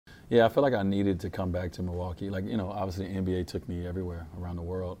Yeah, I feel like I needed to come back to Milwaukee. Like, obviously the NBA took me everywhere around the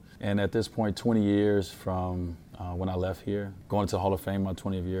world. And at this point, 20 years from when I left here, going to the Hall of Fame my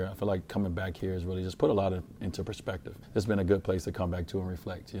 20th year, I feel like coming back here has really just put a lot into perspective. It's been a good place to come back to and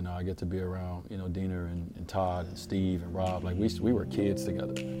reflect. I get to be around, Dina and Todd and Steve and Rob. Like, we were kids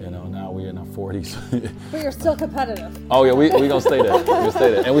together. Now we're in our 40s. But you're still competitive. Oh, yeah, we going to stay there. We're going to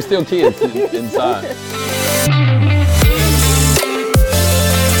stay there. And we're still kids inside.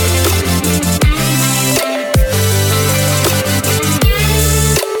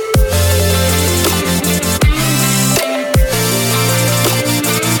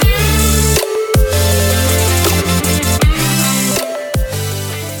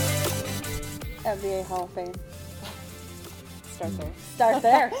 NBA Hall of Fame. Start there. Start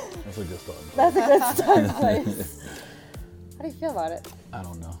there. That's a good start. That's a good start place. How do you feel about it? I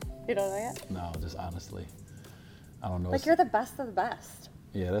don't know. You don't know yet? No, just honestly. I don't know. Like, you're the best of the best.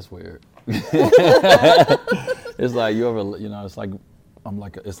 Yeah, that's weird. It's like you ever, it's like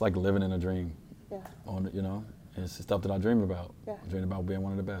it's like living in a dream. Yeah. It's the stuff that I dream about. Yeah. I dream about being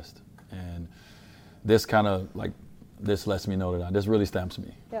one of the best. And this kind of this lets me know that this really stamps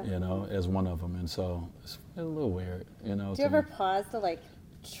me, as one of them. And so it's a little weird, Do you ever pause to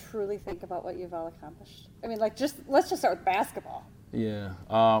truly think about what you've all accomplished? I mean, let's just start with basketball. Yeah.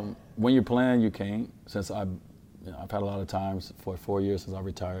 When you're playing, you can't. Since I've had a lot of times for 4 years since I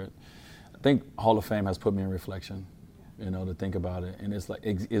retired. I think Hall of Fame has put me in reflection, to think about it. And it's like,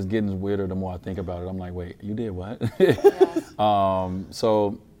 it's getting weirder the more I think about it. I'm like, wait, you did what?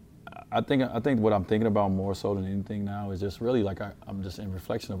 So I think what I'm thinking about more so than anything now is just really I'm just in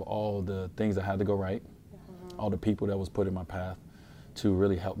reflection of all the things that had to go right, all the people that was put in my path to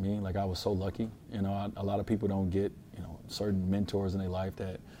really help me. Like, I was so lucky. A lot of people don't get, certain mentors in their life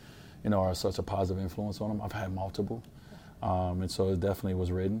that, are such a positive influence on them. I've had multiple. And so it definitely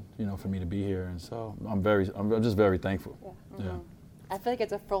was written, for me to be here. And so I'm just very thankful. Yeah. Yeah. I feel like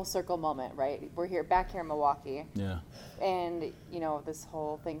it's a full circle moment, right? We're back here in Milwaukee. Yeah. And, this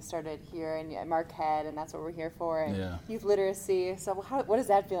whole thing started here in Marquette, and that's what we're here for, and Yeah. youth literacy. So what is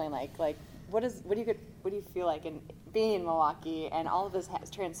that feeling like? Like, what do you feel like in being in Milwaukee and all of this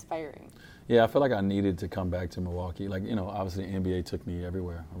transpiring? Yeah, I feel like I needed to come back to Milwaukee. Like, obviously the NBA took me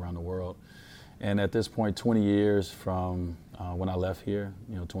everywhere around the world. And at this point, 20 years from when I left here,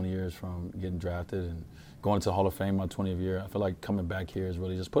 20 years from getting drafted and going to the Hall of Fame my 20th year, I feel like coming back here has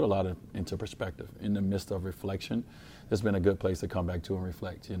really just put a lot into perspective. In the midst of reflection, it's been a good place to come back to and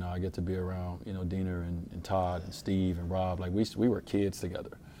reflect. I get to be around, Dina and Todd and Steve and Rob. Like, we were kids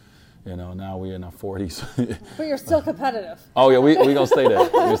together. Now we're in our 40s. But you're still competitive. Oh, yeah, we going to stay there.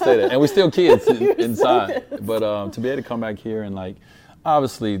 We'll stay there. And we're still kids inside. But to be able to come back here and,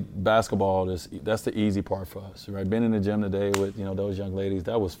 obviously basketball, that's the easy part for us, right? Being in the gym today with, those young ladies,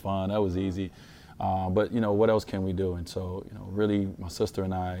 that was fun. That was easy. But, what else can we do? And so, really my sister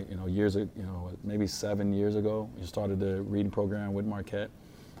and I, maybe 7 years ago, we started the reading program with Marquette.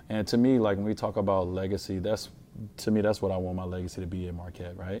 And to me, when we talk about legacy, that's what I want my legacy to be at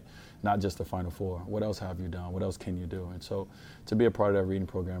Marquette, right? Not just the Final Four. What else have you done? What else can you do? And so to be a part of that reading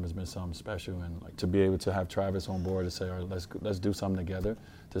program has been something special. And to be able to have Travis on board to say, all right, let's do something together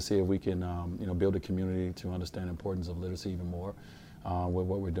to see if we can, build a community to understand the importance of literacy even more with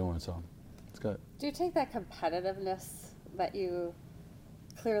what we're doing. So it's good. Do you take that competitiveness that you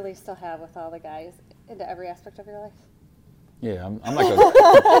clearly still have with all the guys into every aspect of your life? Yeah, I'm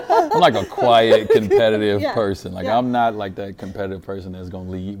like a quiet, competitive person. I'm not like that competitive person that's gonna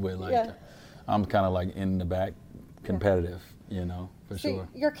lead with I'm kind of in the back, competitive, for sure.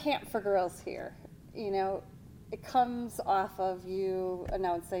 Your camp for girls here, it comes off of you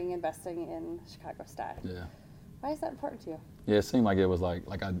announcing investing in Chicago Sky. Yeah. Why is that important to you? Yeah, it seemed like it was like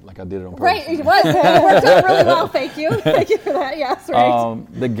I did it on purpose. Right, it was. It worked out really well. Thank you for that. Yes,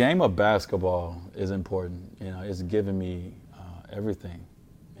 right. The game of basketball is important. It's given me everything.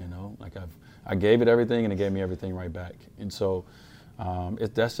 I gave it everything, and it gave me everything right back. And so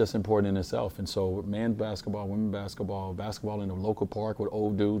that's just important in itself. And so men's basketball, women's basketball in the local park with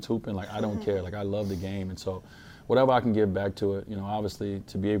old dudes hooping, I don't care. I love the game. And so whatever I can give back to it, obviously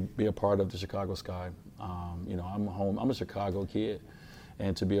to be a part of the Chicago Sky. I'm a Chicago kid,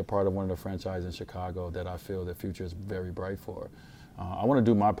 and to be a part of one of the franchises in Chicago that I feel the future is very bright for. I want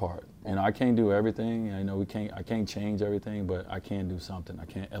to do my part. I can't do everything. I can't change everything, but I can do something. I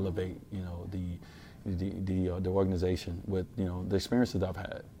can elevate, the organization with, the experiences that I've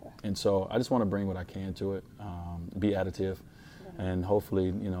had. And so I just want to bring what I can to it, be additive, and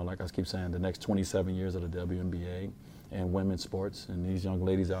hopefully, like I keep saying, the next 27 years of the WNBA and women's sports and these young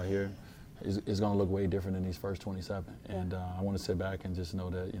ladies out here, is going to look way different than these first 27. And I want to sit back and just know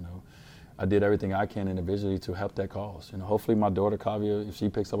that, I did everything I can individually to help that cause. Hopefully my daughter, Kavia, if she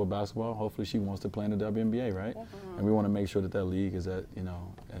picks up a basketball, hopefully she wants to play in the WNBA, right? And we want to make sure that league is at,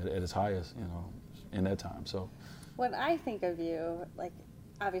 at its highest, in that time. So when I think of you, like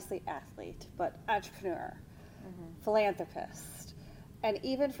obviously athlete, but entrepreneur, philanthropist, and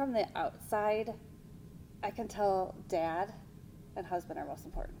even from the outside, I can tell dad and husband are most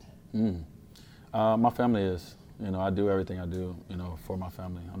important. My family is. I do everything I do, for my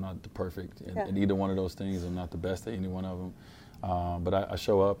family. I'm not the perfect in either one of those things. I'm not the best at any one of them. But I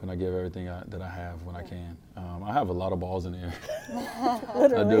show up and I give everything that I have when I can. I have a lot of balls in the air.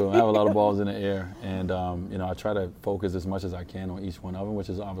 I do. I have a lot of balls in the air. And, I try to focus as much as I can on each one of them, which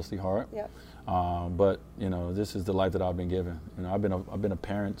is obviously hard. But, this is the life that I've been given. I've been a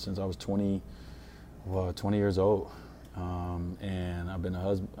parent since I was 20 years old. And I've been a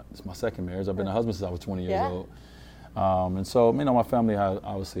husband. It's my second marriage. I've been a husband since I was 20 years old. And so, my family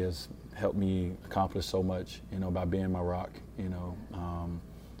obviously has helped me accomplish so much, by being my rock, in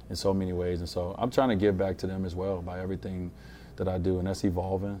so many ways. And so I'm trying to give back to them as well by everything that I do. And that's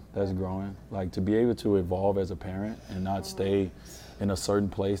evolving, that's growing. Like to be able to evolve as a parent and not stay in a certain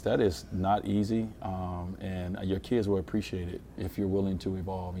place, that is not easy. And your kids will appreciate it if you're willing to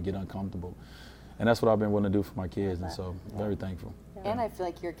evolve and get uncomfortable. And that's what I've been willing to do for my kids. And so very thankful. And I feel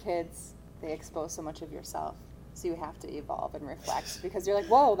like your kids, they expose so much of yourself. So you have to evolve and reflect because you're like,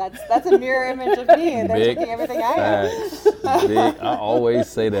 whoa, that's a mirror image of me, and they're taking everything I am. Big. I always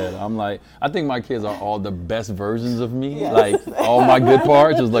say that. I'm like, I think my kids are all the best versions of me. Like all my good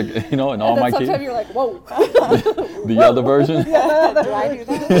parts is like, and all my kids. Sometimes you're like, whoa. The other version. Do I do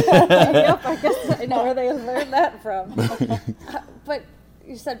that? Yep, I guess I know where they learned that from. But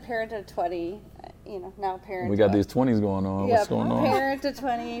you said parent at 20, now parent. We got these 20s going on. What's going on? Parent at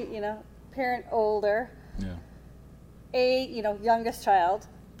 20, parent older. Yeah. Youngest child.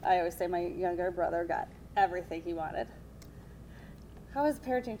 I always say my younger brother got everything he wanted. How has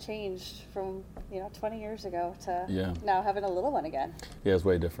parenting changed from 20 years ago to now having a little one again? Yeah, it's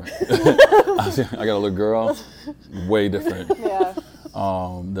way different. I got a little girl, way different. Yeah.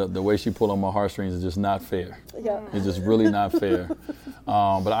 The way she pulled on my heartstrings is just not fair. Yeah. It's just really not fair.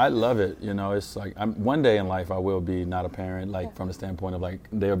 But I love it. It's like one day in life I will be not a parent, like from the standpoint of like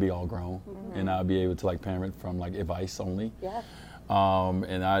they'll be all grown, and I'll be able to like parent from like advice only. Yeah.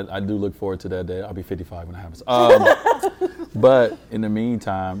 And I do look forward to that day. I'll be 55 when it happens. But in the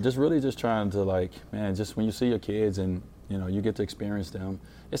meantime, just trying to like, man, just when you see your kids and you get to experience them,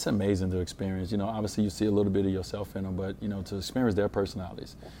 it's amazing to experience. Obviously you see a little bit of yourself in them, but to experience their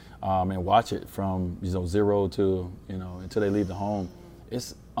personalities, and watch it from 0 to until they leave the home,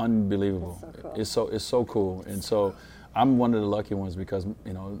 it's unbelievable. It's so cool. It's so cool, and so I'm one of the lucky ones because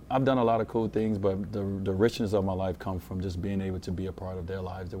I've done a lot of cool things, but the richness of my life comes from just being able to be a part of their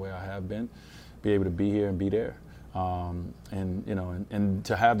lives the way I have been, be able to be here and be there. And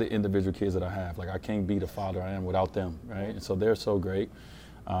to have the individual kids that I have, like I can't be the father I am without them, right? And so they're so great.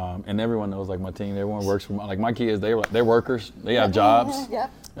 And everyone knows, like my team, everyone works for like my kids. They're workers. They have jobs.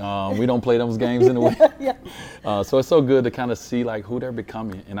 We don't play those games in the way. So it's so good to kind of see like who they're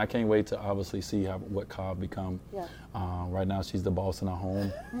becoming, and I can't wait to obviously see what Cobb become. Right now, she's the boss in our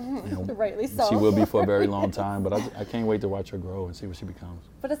home. Rightly so. She will be for a very long time, but I can't wait to watch her grow and see what she becomes.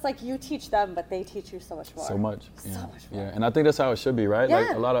 But it's like you teach them, but they teach you so much more. So much. So much more. Yeah, and I think that's how it should be, right? Yeah.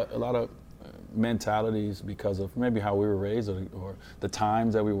 Like a lot of mentalities because of maybe how we were raised or the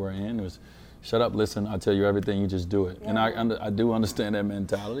times that we were in. It was, shut up, listen, I'll tell you everything, you just do it. Yeah. And I do understand that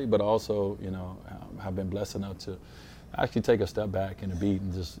mentality, but also, I've been blessed enough to actually take a step back in a beat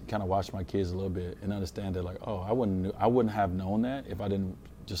and just kind of watch my kids a little bit and understand that like, oh, I wouldn't have known that if I didn't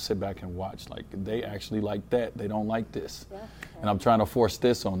just sit back and watch. Like they actually like that, they don't like this. Yeah. And I'm trying to force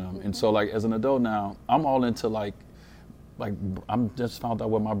this on them. And so like as an adult now, I'm all into like I'm just found out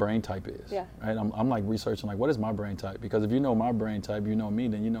what my brain type is. Yeah. Right? I'm like researching like what is my brain type? Because if you know my brain type, you know me,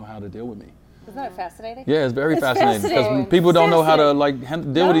 then you know how to deal with me. Isn't that fascinating? Yeah, it's very fascinating because people don't know how to like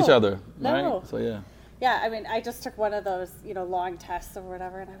deal with each other. Right? No. So yeah. Yeah, I mean, I just took one of those, long tests or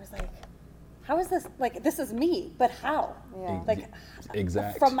whatever, and I was like, how is this, like, this is me, but how? Yeah. Like,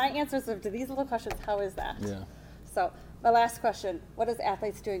 exactly. From my answers to these little questions, how is that? Yeah. So, my last question, what does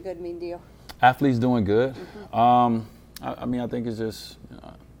athletes doing good mean to you? Athletes doing good? I mean, I think it's just,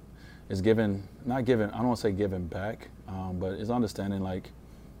 it's giving, not giving, I don't want to say giving back, but it's understanding, like,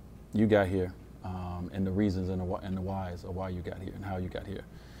 you got here, and the reasons and the whys of why you got here and how you got here.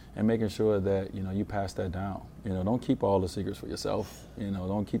 And making sure that, you pass that down. Don't keep all the secrets for yourself.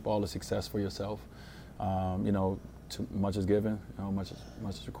 Don't keep all the success for yourself. much is given, much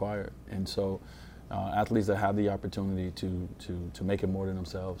is required. And so athletes that have the opportunity to make it more than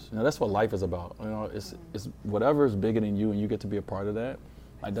themselves, that's what life is about. It's whatever is bigger than you, and you get to be a part of that.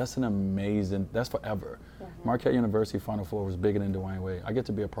 Like, that's an amazing, that's forever. Marquette University Final Four was bigger than Dwyane Wade. I get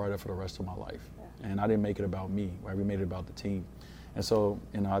to be a part of it for the rest of my life. And I didn't make it about me, right? We made it about the team. And so,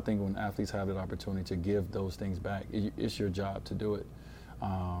 I think when athletes have that opportunity to give those things back, it's your job to do it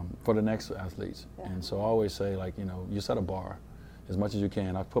for the next athletes. And so I always say, like, you set a bar as much as you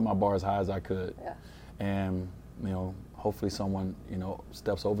can. I put my bar as high as I could. And, hopefully someone,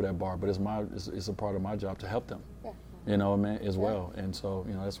 steps over that bar, but it's a part of my job to help them. As well. And so,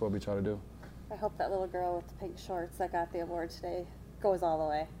 that's what we try to do. I hope that little girl with the pink shorts that got the award today goes all the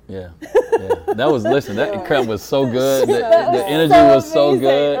way. That was, listen, that crap was so good. The energy was so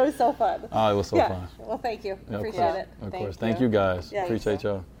good. It was so fun. Oh, it was so fun. Well, thank you. Yeah, Appreciate it. Of course. Thank you guys. Appreciate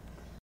y'all.